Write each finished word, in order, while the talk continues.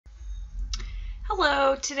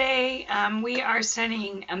Hello, today we are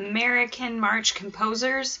studying American march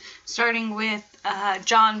composers, starting with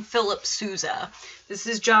John Philip Sousa. This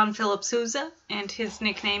is John Philip Sousa, and his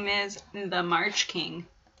nickname is the March King.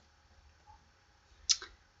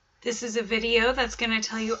 This is a video that's going to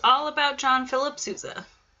tell you all about John Philip Sousa.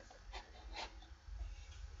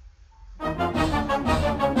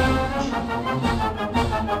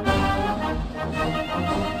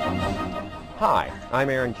 Hi,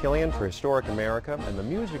 I'm Aaron Killian for Historic America, and the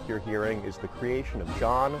music you're hearing is the creation of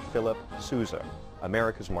John Philip Sousa,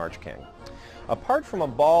 America's March King. Apart from a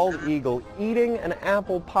bald eagle eating an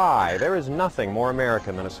apple pie, there is nothing more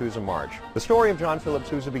American than a Sousa march. The story of John Philip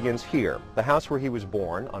Sousa begins here, the house where he was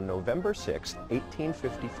born on November 6,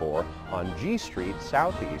 1854, on G Street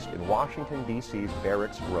Southeast in Washington, D.C.'s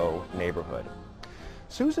Barracks Row neighborhood.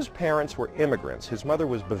 Sousa's parents were immigrants. His mother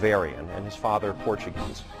was Bavarian and his father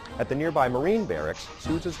Portuguese. At the nearby Marine barracks,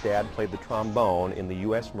 Sousa's dad played the trombone in the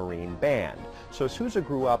U.S. Marine Band, so Sousa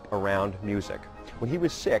grew up around music. When he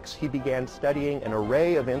was 6, he began studying an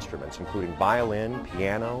array of instruments, including violin,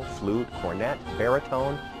 piano, flute, cornet,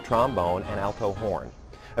 baritone, trombone, and alto horn.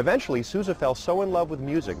 Eventually, Sousa fell so in love with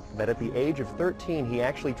music that at the age of 13, he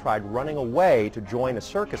actually tried running away to join a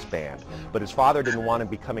circus band. But his father didn't want him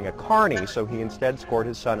becoming a carny, so he instead scored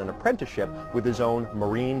his son an apprenticeship with his own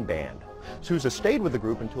Marine Band. Sousa stayed with the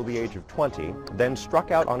group until the age of 20, then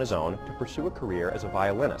struck out on his own to pursue a career as a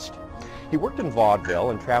violinist. He worked in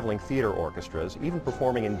vaudeville and traveling theater orchestras, even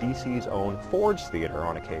performing in D.C.'s own Ford's Theater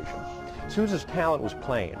on occasion. Sousa's talent was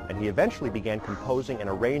plain, and he eventually began composing and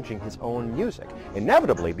arranging his own music,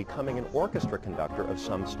 inevitably becoming an orchestra conductor of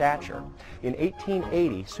some stature. In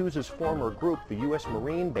 1880, Sousa's former group, the U.S.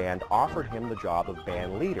 Marine Band, offered him the job of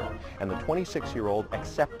band leader, and the 26-year-old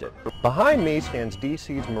accepted. Behind me stands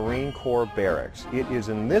D.C.'s Marine Corps Barracks. It is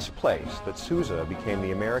in this place that Sousa became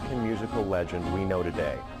the American musical legend we know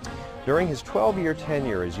today. During his 12-year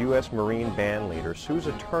tenure as U.S. Marine Band leader,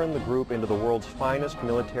 Sousa turned the group into the world's finest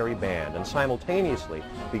military band and simultaneously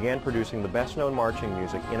began producing the best-known marching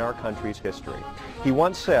music in our country's history. He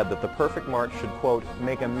once said that the perfect march should, quote,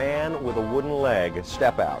 make a man with a wooden leg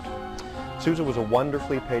step out. Sousa was a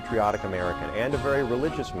wonderfully patriotic American and a very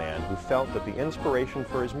religious man who felt that the inspiration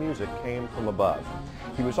for his music came from above.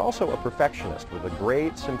 He was also a perfectionist with a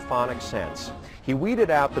great symphonic sense. He weeded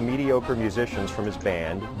out the mediocre musicians from his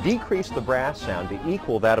band, decreased the brass sound to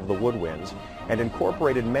equal that of the woodwinds, and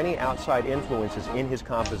incorporated many outside influences in his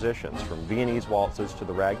compositions, from Viennese waltzes to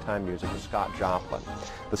the ragtime music of Scott Joplin.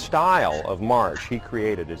 The style of march he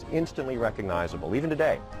created is instantly recognizable, even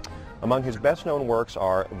today. Among his best-known works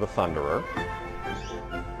are The Thunderer,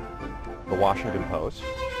 The Washington Post,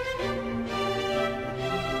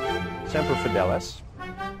 Semper Fidelis,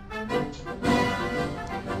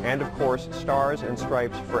 and of course, Stars and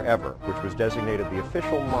Stripes Forever, which was designated the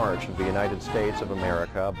official march of the United States of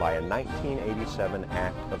America by a 1987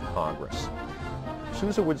 Act of Congress.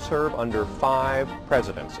 Sousa would serve under 5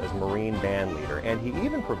 presidents as Marine Band leader, and he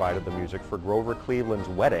even provided the music for Grover Cleveland's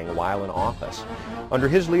wedding while in office. Under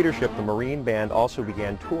his leadership, the Marine Band also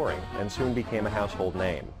began touring and soon became a household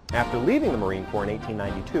name. After leaving the Marine Corps in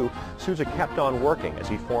 1892, Sousa kept on working as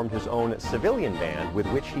he formed his own civilian band with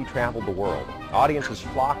which he traveled the world. Audiences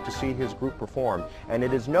flocked to see his group perform, and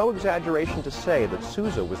it is no exaggeration to say that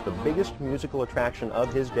Sousa was the biggest musical attraction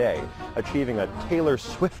of his day, achieving a Taylor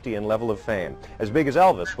Swiftian level of fame, as big as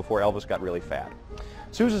Elvis before Elvis got really fat.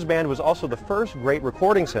 Sousa's band was also the first great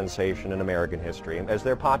recording sensation in American history, as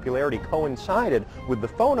their popularity coincided with the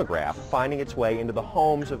phonograph finding its way into the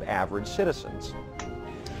homes of average citizens.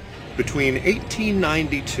 Between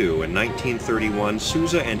 1892 and 1931,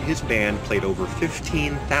 Sousa and his band played over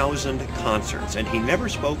 15,000 concerts, and he never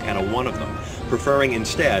spoke at a one of them, preferring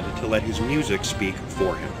instead to let his music speak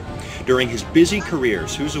for him. During his busy career,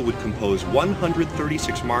 Sousa would compose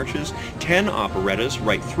 136 marches, 10 operettas,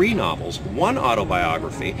 write 3 novels, 1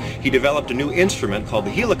 autobiography. He developed a new instrument called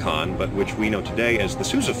the helicon, but which we know today as the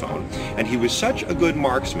sousaphone, and he was such a good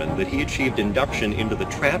marksman that he achieved induction into the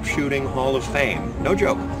Trap Shooting Hall of Fame. No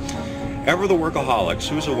joke. Ever the workaholic,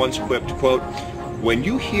 Sousa once quipped, quote, "When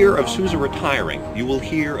you hear of Sousa retiring, you will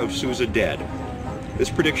hear of Sousa dead."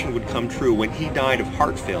 This prediction would come true when he died of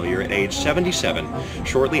heart failure at age 77,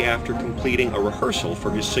 shortly after completing a rehearsal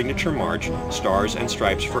for his signature march, Stars and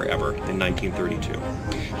Stripes Forever, in 1932.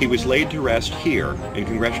 He was laid to rest here in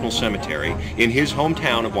Congressional Cemetery in his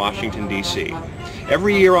hometown of Washington, D.C.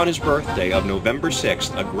 Every year on his birthday of November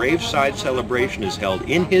 6th, a graveside celebration is held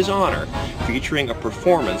in his honor, featuring a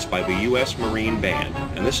performance by the U.S. Marine Band.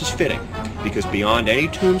 And this is fitting, because beyond any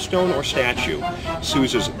tombstone or statue,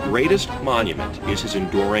 Sousa's greatest monument is his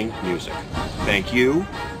enduring music. Thank you,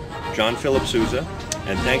 John Philip Sousa,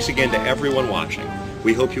 and thanks again to everyone watching.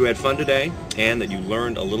 We hope you had fun today and that you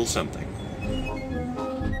learned a little something.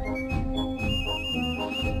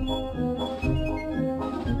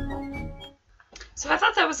 So I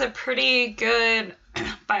thought that was a pretty good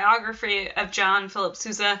biography of John Philip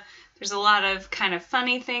Sousa. There's a lot of kind of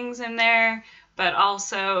funny things in there, but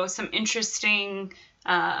also some interesting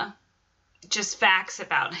just facts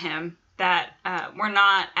about him that were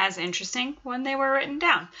not as interesting when they were written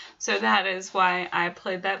down. So that is why I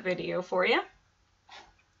played that video for you.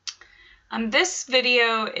 This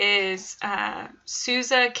video is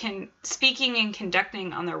Sousa speaking and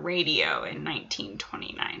conducting on the radio in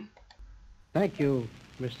 1929. Thank you,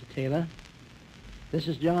 Mr. Taylor. This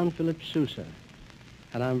is John Philip Sousa,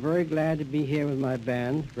 and I'm very glad to be here with my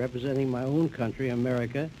band representing my own country,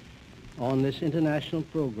 America, on this international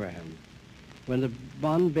program. When the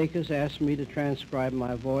Bond Bakers asked me to transcribe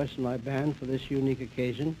my voice and my band for this unique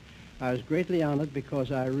occasion, I was greatly honored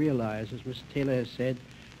because I realize, as Mr. Taylor has said,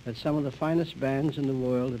 that some of the finest bands in the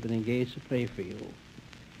world have been engaged to play for you.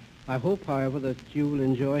 I hope, however, that you will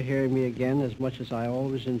enjoy hearing me again as much as I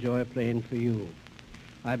always enjoy playing for you.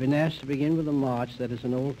 I've been asked to begin with a march that is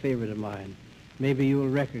an old favorite of mine. Maybe you will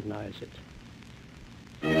recognize it.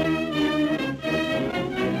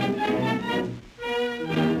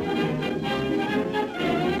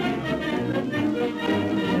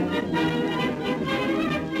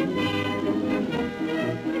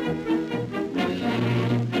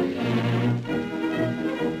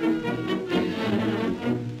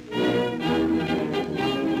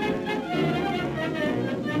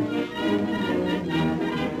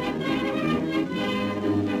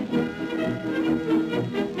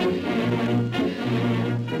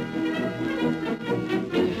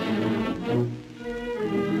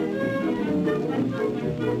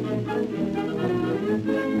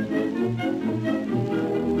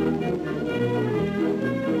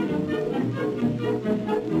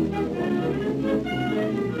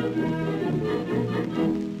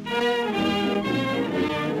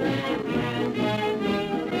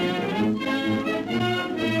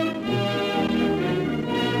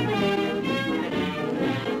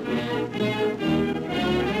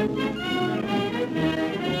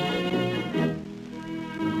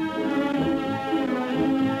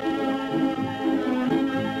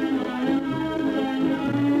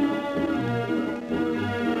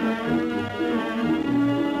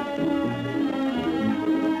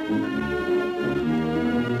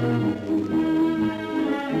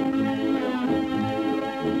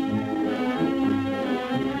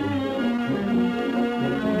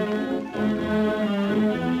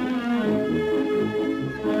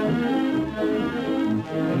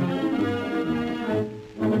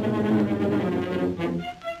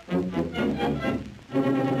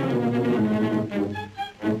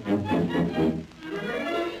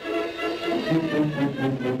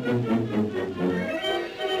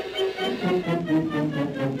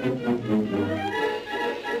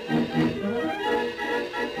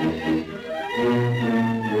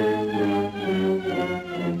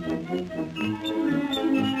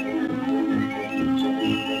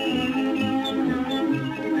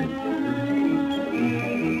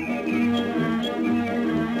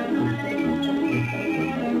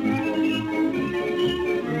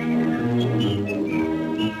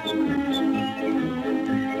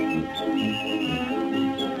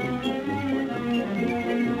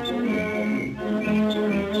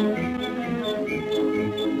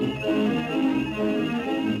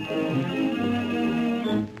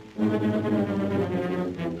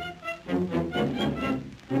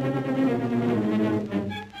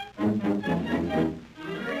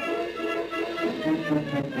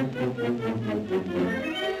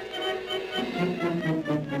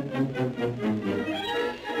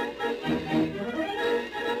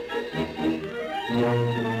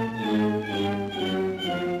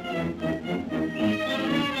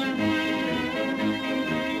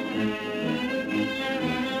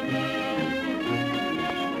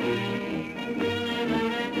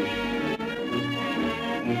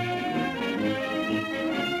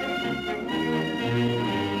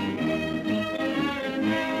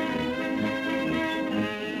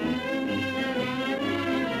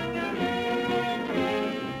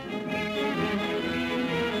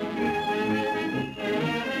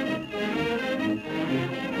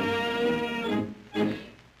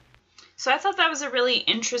 So I thought that was a really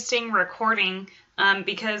interesting recording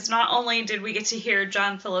because not only did we get to hear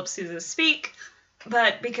John Philip Sousa speak,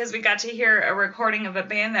 but because we got to hear a recording of a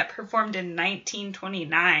band that performed in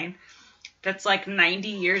 1929. That's like 90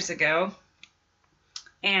 years ago.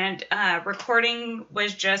 And recording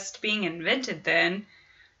was just being invented then.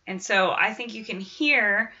 And so I think you can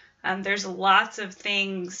hear there's lots of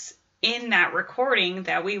things in that recording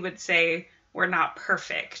that we would say were not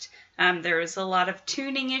perfect. There was a lot of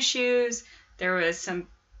tuning issues. There was some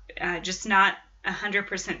just not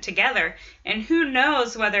 100% together. And who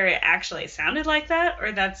knows whether it actually sounded like that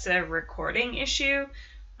or that's a recording issue,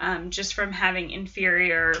 just from having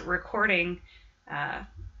inferior recording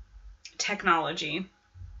technology.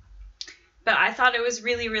 But I thought it was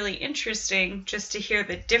really, really interesting just to hear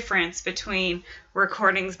the difference between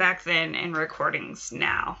recordings back then and recordings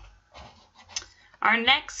now. Our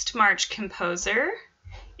next march composer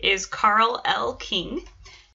is Carl L. King.